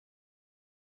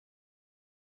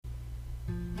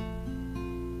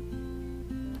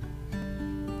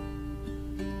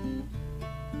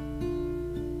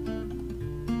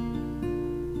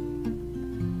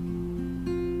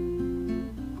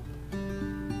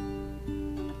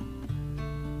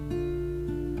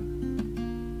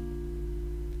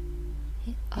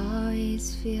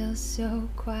feels so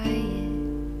quiet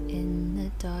in the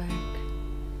dark.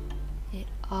 It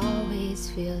always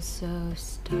feels so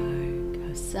stark.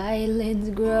 How silence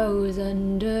grows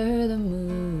under the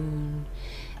moon,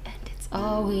 and it's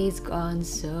always gone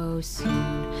so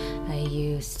soon. I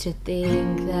used to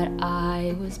think that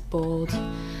I was bold.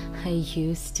 I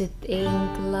used to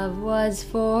think love was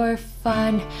for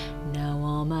fun. Now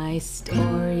all my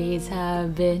stories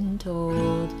have been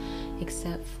told,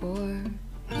 except for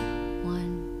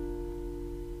one.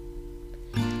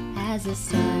 As the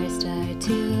stars start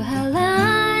to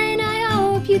align, I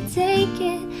hope you take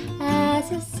it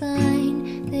as a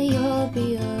sign that you'll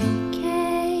be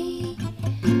okay.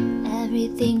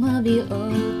 Everything will be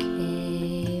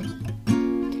okay.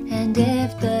 And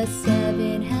if the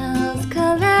seven hells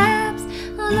collapse,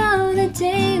 although the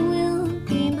day will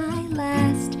be my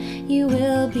last, you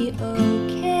will be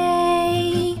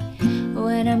okay.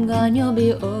 When I'm gone, you'll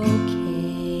be okay.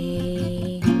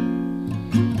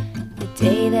 The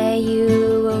day that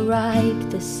you arrived,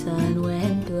 the sun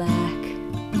went black,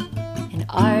 an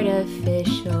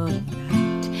artificial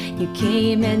night. You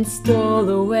came and stole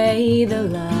away the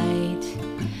light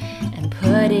and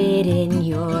put it in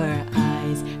your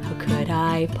eyes. How could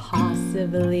I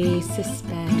possibly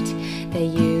suspect that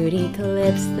you'd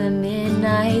eclipse the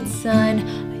midnight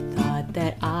sun?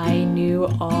 That I knew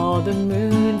all the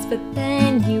moons, but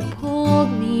then you pulled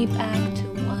me back to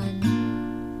one.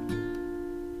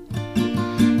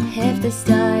 If the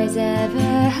stars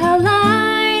ever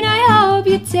align, I hope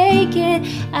you take it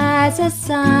as a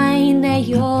sign that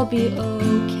you'll be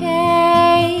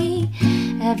okay.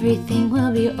 Everything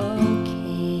will be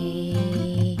okay.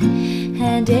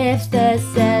 And if the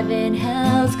seven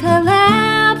hells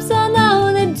collapse,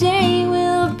 although the day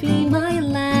will be my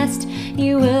last,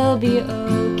 you will be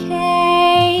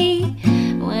okay.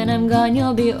 When I'm gone,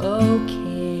 you'll be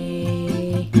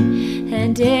okay.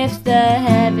 And if the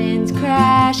heavens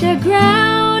crash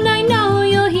aground, I know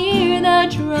you'll hear the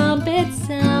trumpet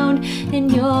sound,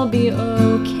 and you'll be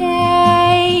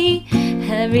okay.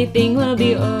 Everything will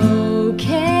be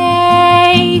okay.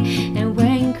 And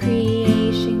when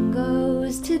creation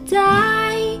goes to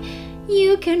die,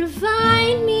 you can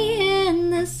find me in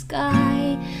the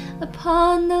sky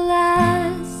upon the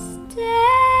last day,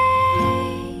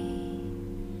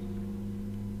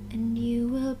 and you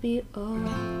will be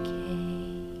okay.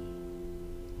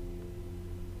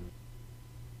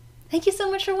 Thank you so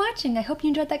much for watching. I hope you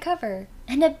enjoyed that cover.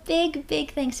 And a big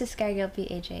thanks to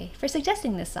skygirlBAJ for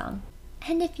suggesting this song.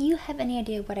 And if you have any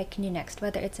idea what I can do next,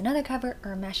 whether it's another cover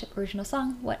or a mashup original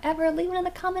song, whatever, leave it in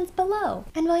the comments below.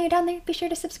 And while you're down there, be sure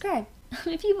to subscribe.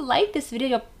 If you like this video,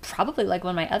 you'll probably like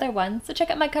one of my other ones, so check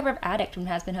out my cover of Addict from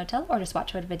Has Been Hotel, or just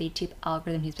watch whatever the YouTube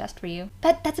algorithm is best for you.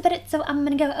 But that's about it, so I'm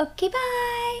gonna go. Okay,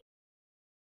 bye!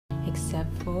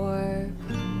 Except for